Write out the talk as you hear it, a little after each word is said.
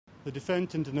The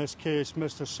defendant in this case,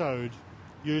 Mr. Saud,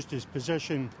 used his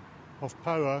position of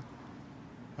power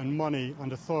and money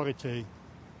and authority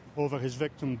over his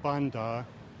victim Bandar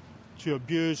to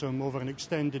abuse him over an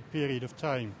extended period of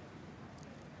time.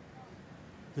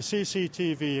 The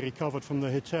CCTV recovered from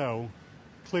the hotel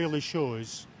clearly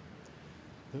shows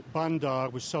that Bandar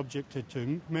was subjected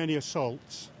to many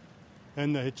assaults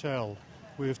in the hotel.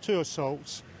 We have 2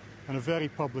 assaults in a very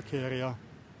public area,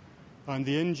 and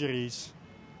the injuries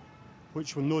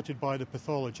which were noted by the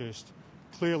pathologist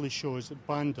clearly shows that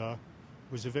Bandar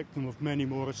was the victim of many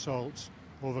more assaults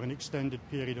over an extended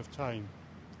period of time.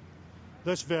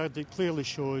 This verdict clearly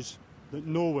shows that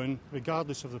no one,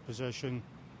 regardless of the position,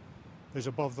 is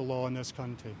above the law in this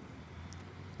country.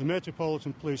 The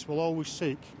Metropolitan Police will always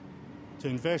seek to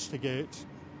investigate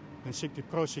and seek to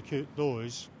prosecute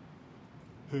those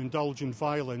who indulge in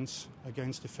violence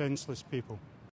against defenceless people.